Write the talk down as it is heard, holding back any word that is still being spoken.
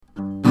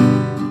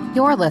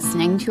You're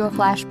listening to a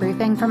flash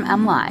briefing from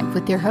MLive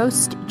with your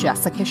host,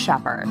 Jessica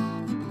Shepard.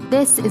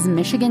 This is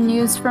Michigan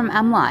News from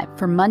MLive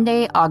for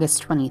Monday,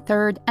 August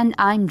 23rd, and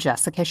I'm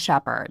Jessica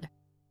Shepard.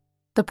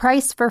 The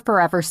price for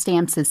forever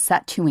stamps is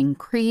set to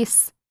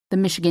increase. The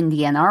Michigan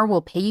DNR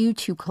will pay you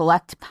to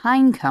collect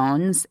pine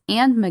cones,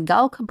 and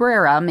Miguel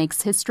Cabrera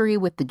makes history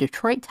with the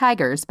Detroit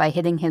Tigers by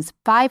hitting his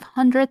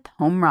 500th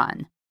home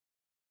run.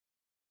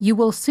 You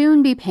will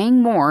soon be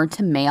paying more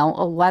to mail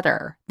a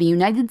letter. The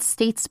United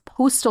States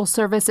Postal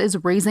Service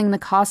is raising the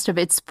cost of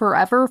its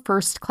Forever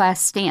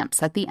First-Class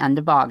stamps at the end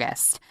of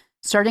August.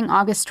 Starting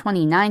August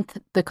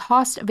 29th, the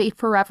cost of a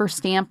Forever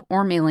stamp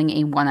or mailing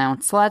a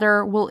 1-ounce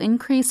letter will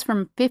increase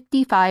from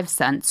 55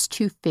 cents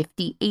to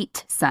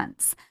 58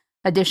 cents.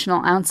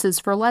 Additional ounces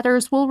for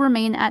letters will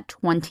remain at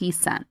 20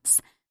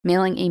 cents.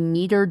 Mailing a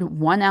metered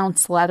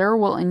 1-ounce letter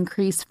will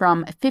increase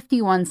from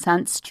 51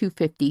 cents to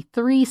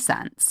 53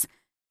 cents.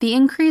 The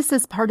increase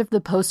is part of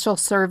the Postal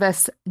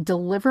Service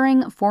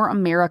Delivering for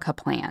America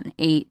plan,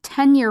 a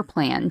 10-year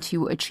plan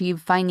to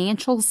achieve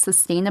financial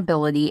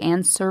sustainability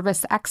and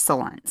service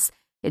excellence.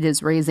 It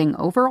is raising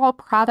overall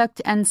product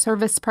and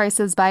service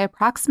prices by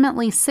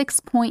approximately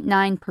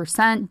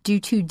 6.9% due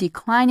to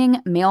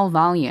declining mail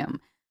volume.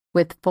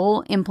 With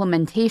full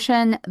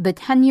implementation, the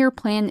 10-year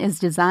plan is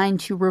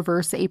designed to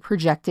reverse a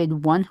projected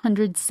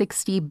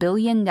 $160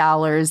 billion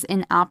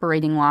in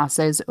operating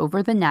losses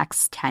over the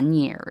next 10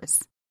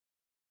 years.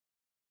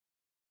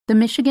 The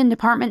Michigan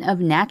Department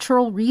of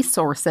Natural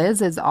Resources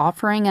is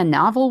offering a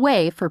novel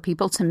way for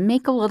people to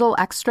make a little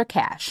extra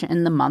cash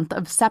in the month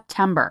of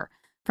September.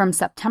 From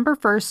September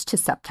 1st to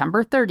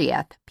September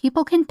 30th,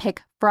 people can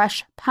pick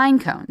fresh pine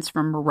cones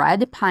from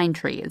red pine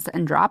trees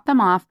and drop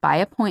them off by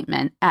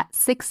appointment at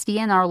 6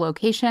 DNR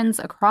locations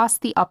across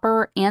the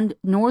upper and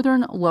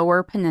northern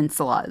lower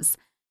peninsulas.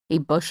 A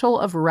bushel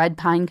of red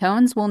pine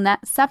cones will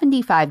net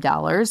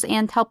 $75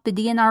 and help the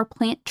DNR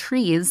plant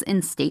trees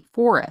in state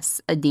forests,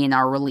 a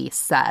DNR release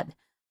said.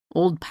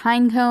 Old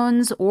pine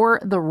cones or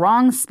the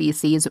wrong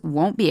species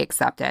won't be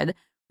accepted.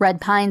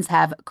 Red pines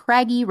have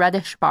craggy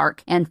reddish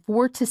bark and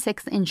 4 to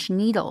 6 inch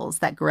needles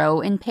that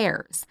grow in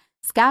pairs.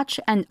 Scotch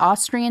and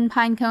Austrian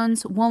pine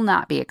cones will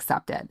not be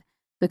accepted.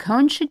 The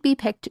cones should be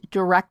picked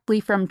directly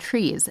from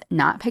trees,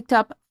 not picked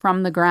up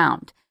from the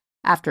ground.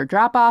 After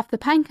drop-off, the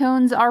pine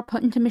cones are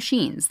put into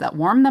machines that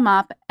warm them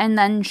up and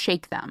then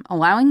shake them,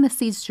 allowing the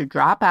seeds to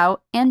drop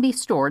out and be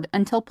stored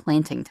until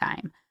planting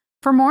time.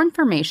 For more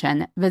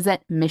information,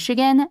 visit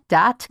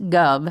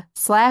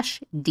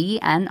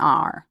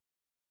michigan.gov/DNR.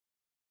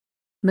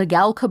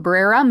 Miguel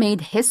Cabrera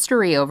made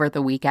history over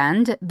the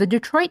weekend. The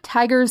Detroit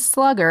Tigers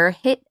slugger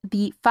hit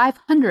the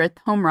 500th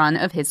home run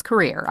of his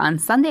career on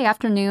Sunday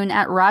afternoon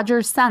at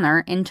Rogers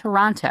Center in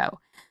Toronto.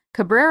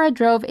 Cabrera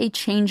drove a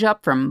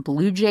changeup from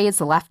Blue Jays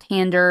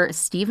left-hander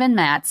Steven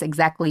Matz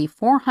exactly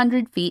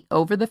 400 feet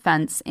over the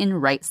fence in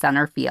right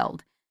center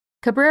field.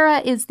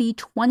 Cabrera is the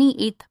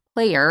 28th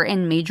player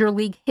in Major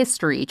League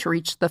history to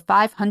reach the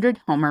 500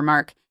 homer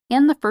mark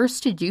and the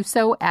first to do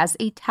so as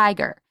a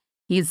Tiger.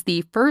 He's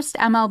the first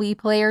MLB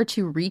player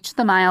to reach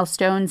the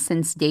milestone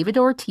since David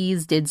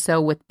Ortiz did so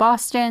with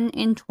Boston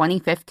in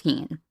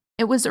 2015.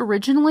 It was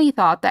originally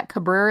thought that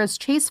Cabrera's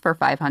chase for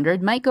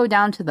 500 might go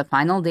down to the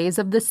final days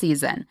of the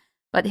season,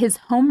 but his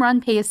home run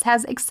pace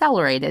has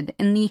accelerated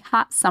in the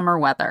hot summer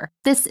weather.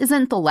 This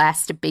isn't the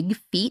last big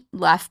feat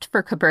left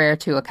for Cabrera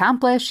to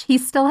accomplish. He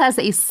still has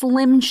a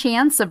slim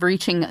chance of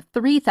reaching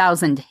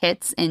 3,000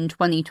 hits in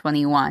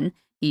 2021.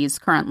 He's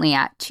currently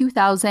at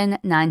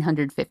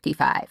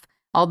 2,955,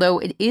 although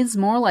it is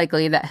more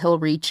likely that he'll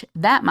reach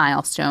that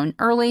milestone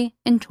early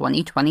in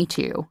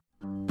 2022.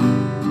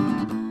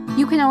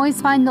 You can always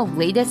find the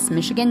latest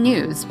Michigan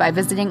news by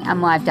visiting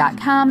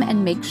mlive.com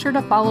and make sure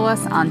to follow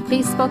us on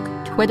Facebook,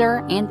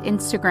 Twitter, and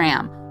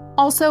Instagram.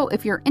 Also,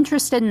 if you're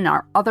interested in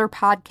our other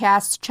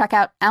podcasts, check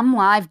out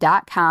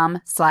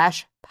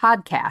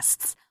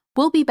mlive.com/podcasts.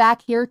 We'll be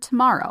back here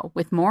tomorrow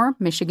with more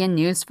Michigan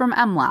news from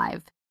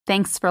MLive.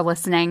 Thanks for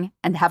listening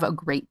and have a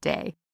great day.